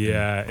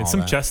and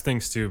some chest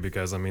things too,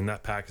 because I mean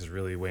that pack is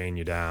really weighing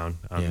you down,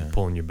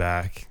 pulling you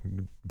back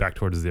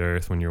towards the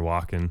earth when you're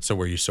walking. So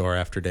were you sore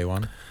after day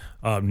one?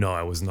 No,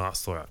 I was not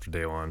sore after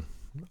day one.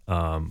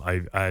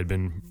 I had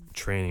been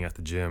training at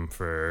the gym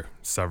for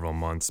several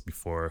months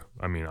before.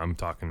 I mean, I'm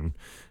talking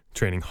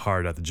training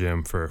hard at the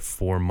gym for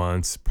 4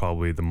 months,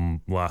 probably the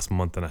last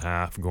month and a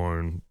half,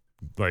 going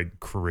like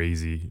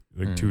crazy,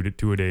 like two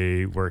a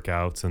day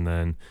workouts, and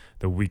then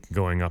the week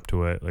going up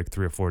to it, like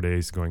 3 or 4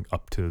 days going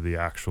up to the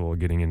actual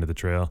getting into the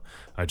trail.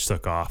 I just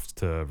took off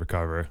to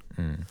recover.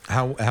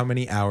 How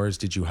many hours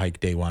did you hike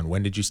day one?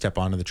 When did you step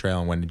onto the trail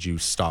and when did you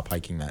stop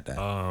hiking that day?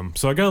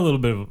 So I got a little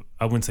bit of,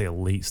 I wouldn't say a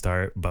late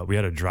start, but we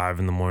had a drive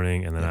in the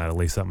morning and then I had to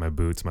lace up my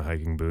boots, my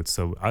hiking boots.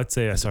 So I'd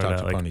say I started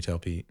at like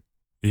Ponytail Pete.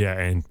 Yeah,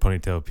 and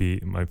Ponytail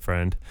Pete, my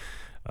friend.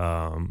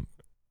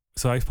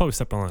 So I probably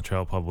stepped on the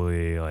trail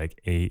probably like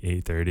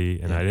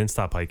 8:30, and I didn't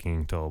stop hiking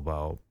until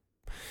about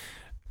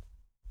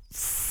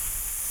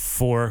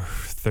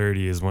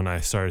 4:30 is when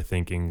I started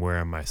thinking, where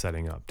am I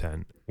setting up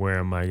tent? Where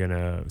am I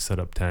gonna set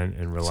up tent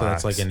and relax? So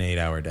that's like an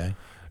 8-hour day.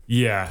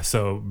 Yeah,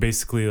 so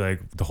basically like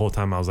the whole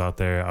time I was out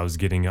there, I was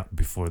getting up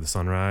before the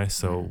sunrise.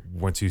 So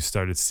once you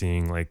started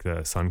seeing like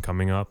the sun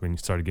coming up and you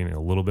started getting a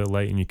little bit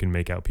light and you can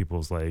make out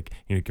people's like,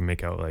 you can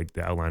make out like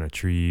the outline of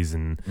trees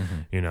and,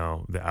 you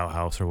know, the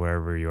outhouse or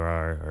wherever you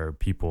are or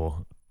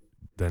people,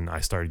 then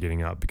I started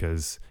getting up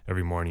because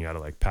every morning you got to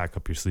like pack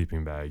up your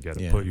sleeping bag. You got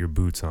to put your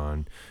boots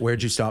on.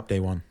 Where'd you stop day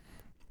one?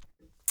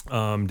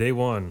 Day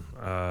one,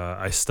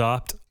 I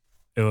stopped.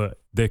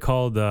 They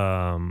called...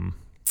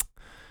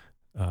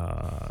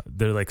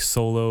 they're like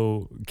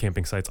solo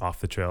camping sites off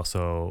the trail.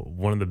 So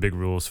one of the big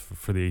rules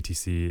for the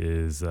ATC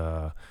is,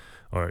 or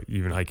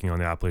even hiking on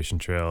the Appalachian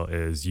Trail,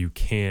 is you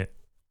can't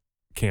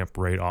camp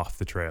right off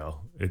the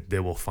trail. They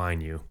will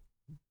fine you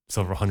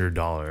several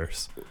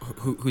 $100.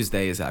 Who's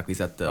they exactly? Is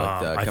that the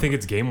I think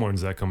it's game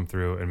wardens that come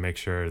through and make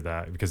sure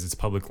that, because it's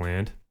public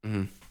land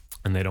and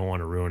they don't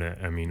want to ruin it.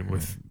 I mean,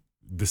 with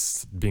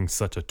this being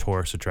such a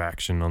tourist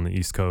attraction on the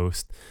East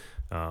Coast,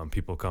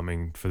 people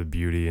coming for the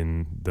beauty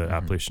and the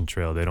Appalachian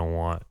Trail, they don't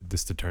want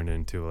this to turn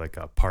into like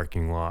a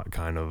parking lot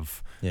kind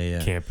of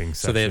camping section.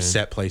 So they have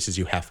set places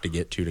you have to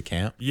get to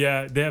camp?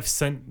 Yeah, they have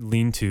sent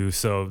lean-to.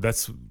 So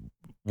that's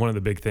one of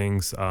the big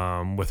things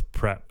with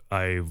prep.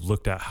 I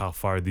looked at how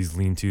far these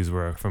lean-tos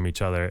were from each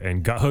other,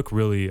 and Guthook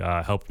really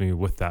helped me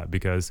with that,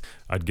 because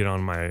I'd get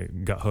on my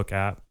Guthook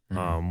app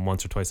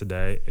once or twice a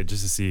day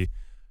just to see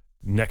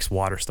Next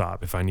water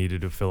stop, if I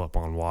needed to fill up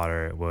on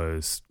water, it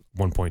was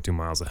 1.2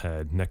 miles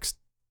ahead. Next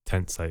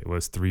tent site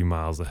was 3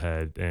 miles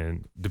ahead.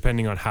 And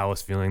depending on how I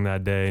was feeling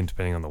that day and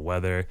depending on the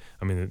weather,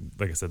 I mean,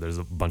 like I said, there's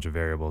a bunch of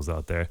variables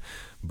out there,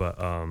 but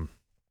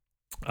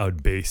I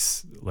would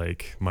base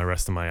like my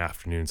rest of my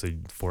afternoon. So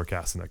you'd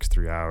forecast the next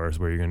 3 hours,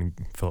 where you're going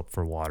to fill up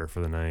for water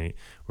for the night,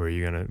 where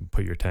you're going to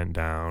put your tent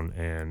down,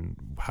 and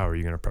how are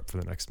you going to prep for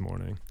the next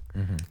morning.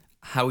 Mm-hmm.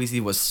 How easy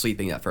was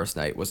sleeping that first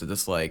night? Was it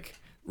just like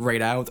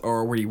right out,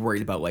 or were you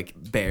worried about like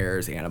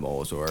bears,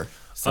 animals, or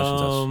such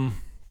and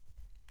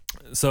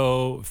such?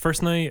 So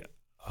first night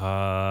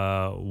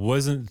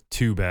wasn't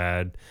too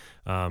bad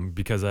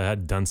because I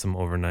had done some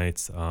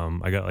overnights.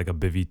 I got like a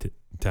bivy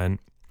tent,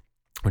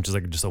 which is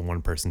like just a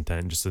 1-person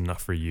tent, just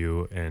enough for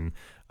you and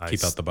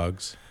Keep out the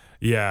bugs.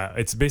 Yeah,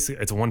 it's a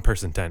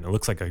 1-person tent. It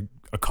looks like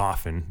a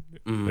coffin.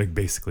 Like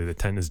basically the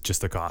tent is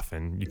just a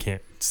coffin. You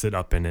can't sit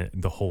up in it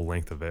the whole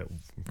length of it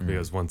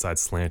because one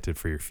side's slanted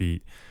for your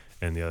feet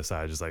and the other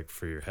side is like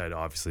for your head,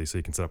 obviously, so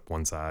you can sit up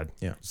one side.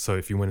 Yeah. So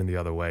if you went in the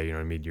other way, you know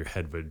what I mean, your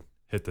head would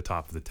hit the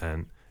top of the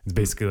tent. It's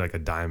basically like a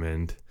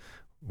diamond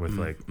with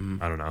like,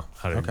 I don't know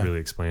how to really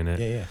explain it.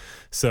 Yeah.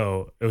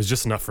 So it was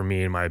just enough for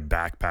me and my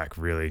backpack,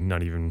 really,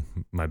 not even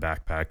my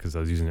backpack because I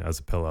was using it as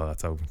a pillow.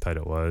 That's how tight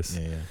it was.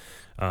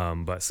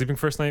 But sleeping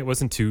first night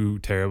wasn't too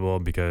terrible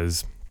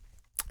because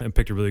I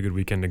picked a really good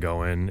weekend to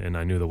go in, and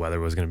I knew the weather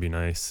was going to be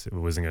nice. It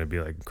wasn't going to be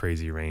like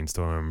crazy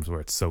rainstorms where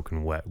it's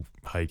soaking wet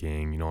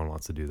hiking. No one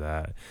wants to do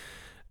that.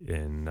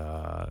 And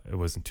it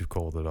wasn't too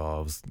cold at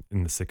all. It was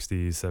in the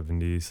 60s,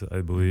 70s,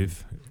 I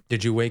believe.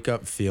 Did you wake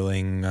up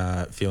feeling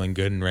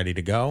good and ready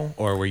to go,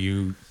 or were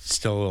you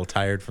still a little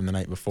tired from the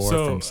night before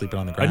from sleeping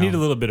on the ground? I need a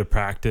little bit of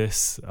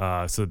practice,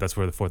 so that's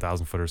where the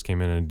 4,000 footers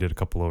came in, and did a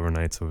couple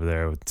overnights over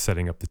there with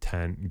setting up the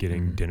tent,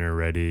 getting dinner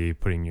ready,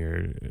 putting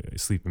your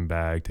sleeping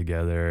bag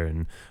together,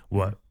 and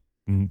what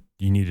you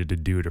needed to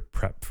do to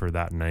prep for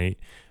that night.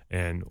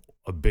 And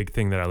a big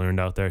thing that I learned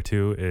out there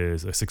too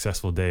is a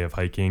successful day of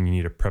hiking, you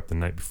need to prep the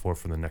night before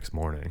for the next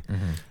morning.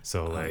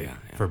 So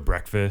for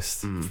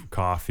breakfast,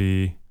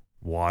 coffee,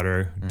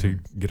 water to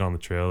get on the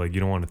trail. Like you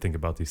don't want to think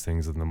about these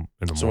things in the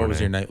morning. So what was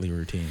your nightly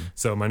routine?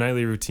 So my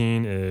nightly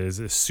routine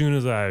is as soon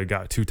as I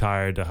got too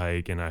tired to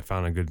hike and I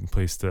found a good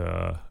place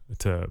to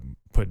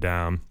put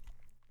down,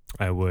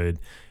 I would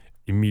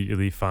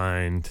immediately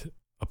find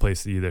a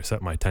place to either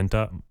set my tent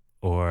up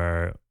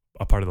or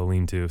a part of the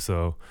lean-to.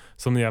 So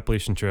some of the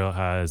Appalachian Trail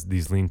has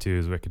these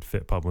lean-tos where it could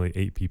fit probably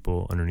 8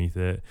 people underneath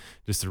it.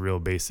 Just a real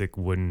basic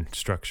wooden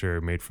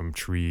structure made from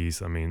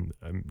trees. I mean,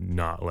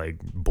 not like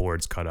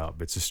boards cut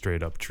up. It's just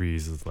straight up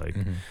trees with like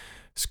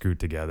screwed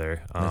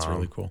together. That's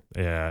really cool.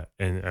 Yeah,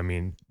 and I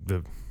mean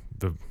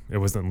it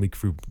wasn't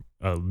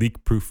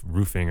leak-proof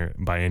roofing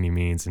by any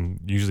means, and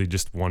usually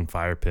just one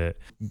fire pit.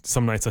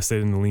 Some nights I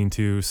stayed in the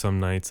lean-to,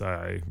 some nights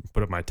I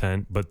put up my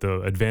tent, but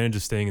the advantage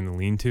of staying in the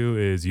lean-to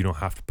is you don't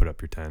have to put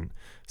up your tent.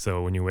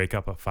 So when you wake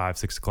up at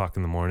 5-6 o'clock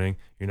in the morning,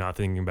 you're not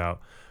thinking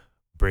about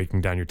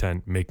breaking down your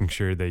tent, making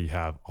sure that you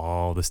have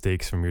all the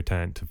stakes from your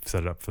tent to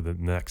set it up for the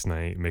next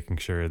night, making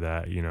sure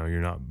that you're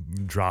not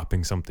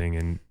dropping something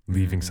and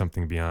leaving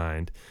something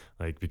behind.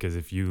 Like, because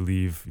if you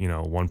leave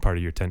one part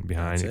of your tent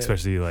behind,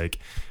 especially like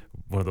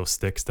one of those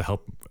sticks to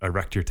help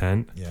erect your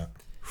tent. Yeah.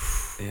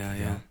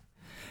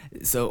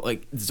 So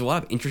like there's a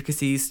lot of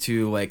intricacies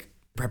to like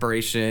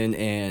preparation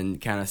and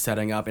kind of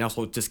setting up and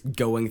also just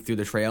going through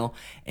the trail.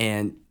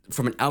 And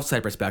from an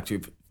outside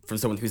perspective, from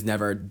someone who's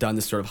never done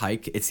this sort of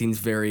hike, it seems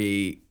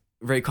very,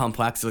 very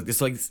complex. Like this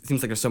seems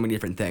like there's so many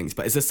different things.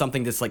 But is this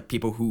something that's like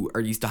people who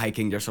are used to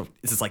hiking, is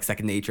this like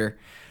second nature?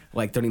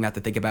 Like don't even have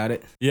to think about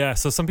it? Yeah,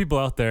 so some people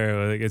out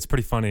there, like, it's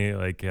pretty funny.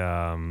 Like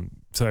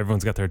so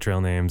everyone's got their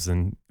trail names,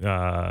 and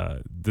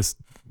this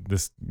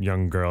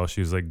young girl,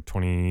 she was like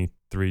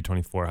 23,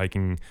 24,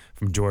 hiking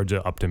from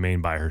Georgia up to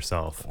Maine by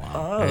herself.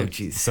 Wow. Oh,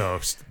 jeez. So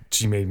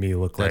she made me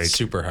look That's like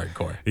super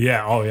hardcore.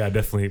 Yeah. Oh, yeah,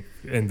 definitely.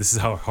 And this is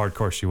how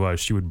hardcore she was.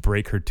 She would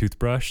break her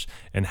toothbrush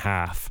in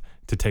half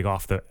to take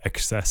off the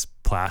excess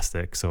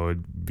plastic, so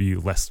it'd be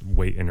less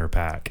weight in her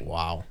pack.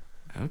 Wow.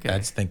 Okay.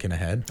 That's thinking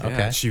ahead. Yeah.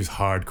 Okay. She was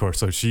hardcore.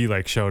 So she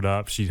like showed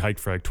up. She hiked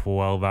for like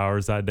 12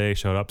 hours that day,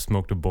 showed up,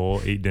 smoked a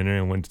bowl, ate dinner,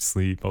 and went to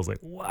sleep. I was like,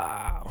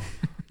 wow.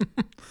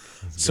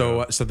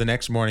 So the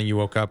next morning you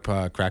woke up,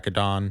 crack of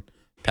dawn,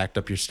 packed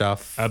up your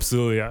stuff.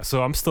 Absolutely. Yeah.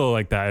 So I'm still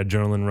like that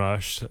adrenaline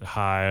rush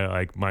high.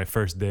 Like my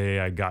first day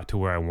I got to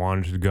where I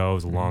wanted to go. It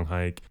was a long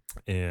hike.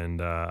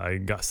 And I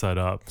got set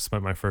up,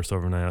 spent my first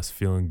overnight. I was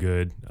feeling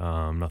good.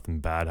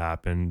 Nothing bad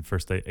happened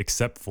first day,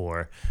 except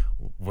for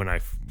when I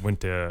went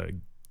to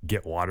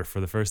get water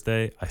for the first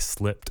day, I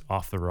slipped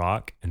off the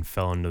rock and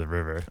fell into the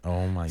river.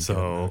 Oh my goodness.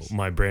 So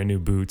my brand new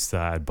boots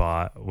that I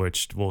bought,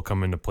 which will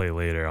come into play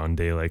later on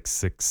day like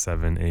 6,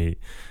 7, 8.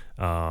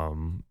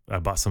 I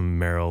bought some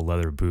Merrell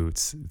leather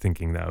boots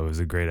thinking that it was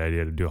a great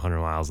idea to do 100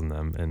 miles in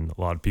them. And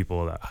a lot of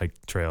people that hike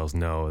trails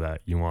know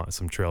that you want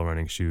some trail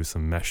running shoes,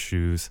 some mesh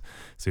shoes,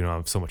 so you don't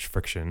have so much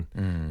friction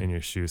in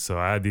your shoes. So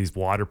I had these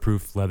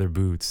waterproof leather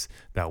boots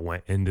that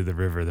went into the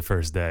river the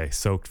first day,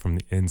 soaked from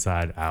the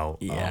inside out.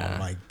 Yeah. Oh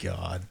my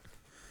God.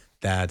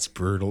 That's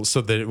brutal.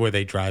 So were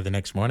they dry the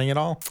next morning at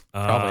all?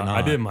 Probably not.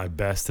 I did my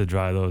best to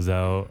dry those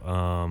out.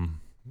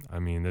 I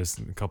mean, there's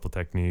a couple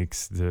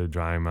techniques to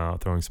dry them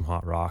out. Throwing some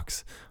hot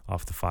rocks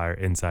off the fire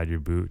inside your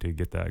boot to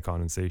get that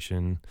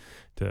condensation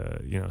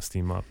to,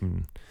 steam up.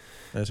 And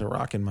There's a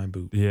rock in my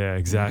boot. yeah,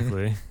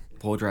 exactly.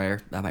 Blow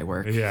dryer, that might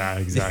work. Yeah,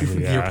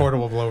 exactly. Yeah. Your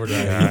portable blower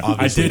dryer. Yeah. I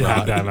obviously did have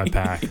not. that in my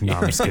pack. No,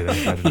 I'm just kidding.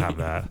 I didn't have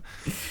that,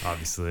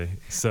 obviously.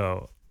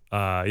 So,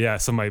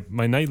 so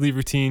my nightly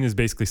routine is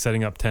basically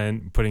setting up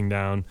tent, putting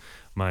down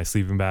my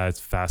sleeping bag as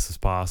fast as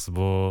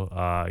possible,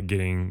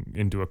 getting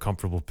into a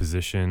comfortable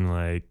position,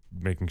 like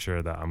making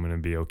sure that I'm going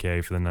to be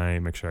okay for the night,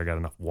 make sure I got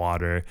enough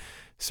water,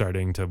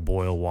 starting to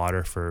boil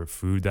water for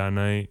food that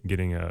night,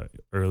 getting a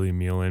early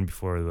meal in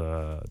before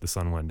the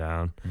sun went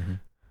down,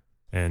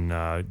 and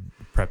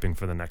prepping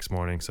for the next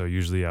morning. So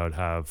usually I would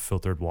have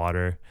filtered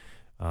water,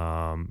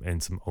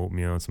 and some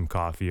oatmeal and some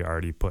coffee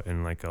already put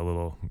in like a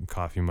little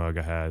coffee mug.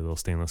 I had a little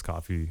stainless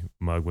coffee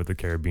mug with a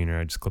carabiner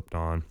I just clipped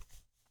on,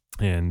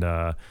 and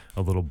a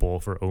little bowl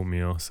for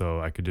oatmeal, so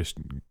I could just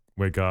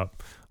wake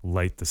up,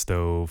 light the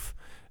stove,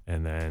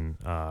 and then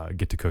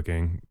get to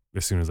cooking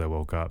as soon as I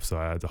woke up. So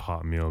I had a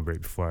hot meal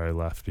right before I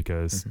left,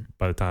 because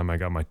by the time I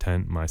got my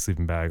tent, my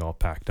sleeping bag all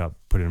packed up,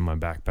 put it in my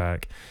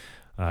backpack,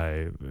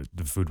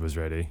 the food was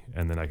ready,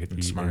 and then I could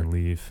eat and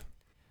leave.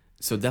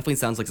 So it definitely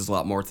sounds like there's a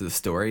lot more to the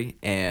story,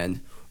 and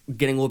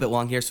getting a little bit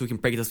long here, so we can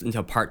break this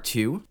into part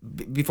 2.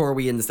 Before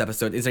we end this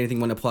episode, is there anything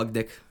you want to plug,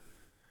 Nick?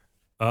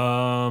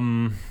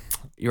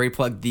 You already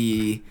plugged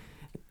the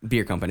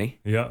beer company.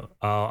 Yeah,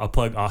 I'll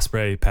plug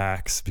Osprey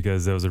packs,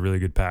 because that was a really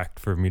good pack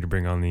for me to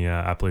bring on the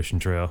Appalachian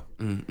Trail.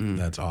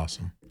 That's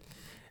awesome.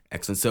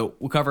 Excellent. So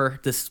we'll cover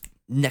this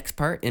next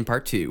part in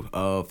part 2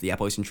 of the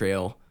Appalachian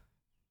Trail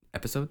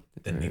episode.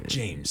 The Nick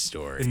James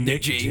story. The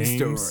Nick James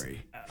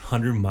story.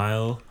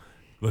 100-mile,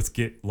 let's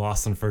get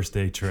lost on first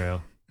day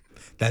trail.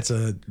 That's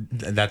it.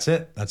 That's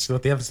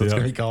what the episode's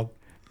going to be called.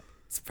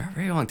 It's a very,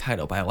 very long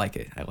title, but I like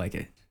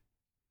it.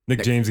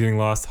 Nick James getting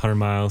lost 100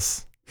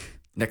 miles.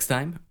 Next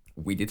time,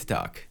 we need to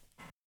talk.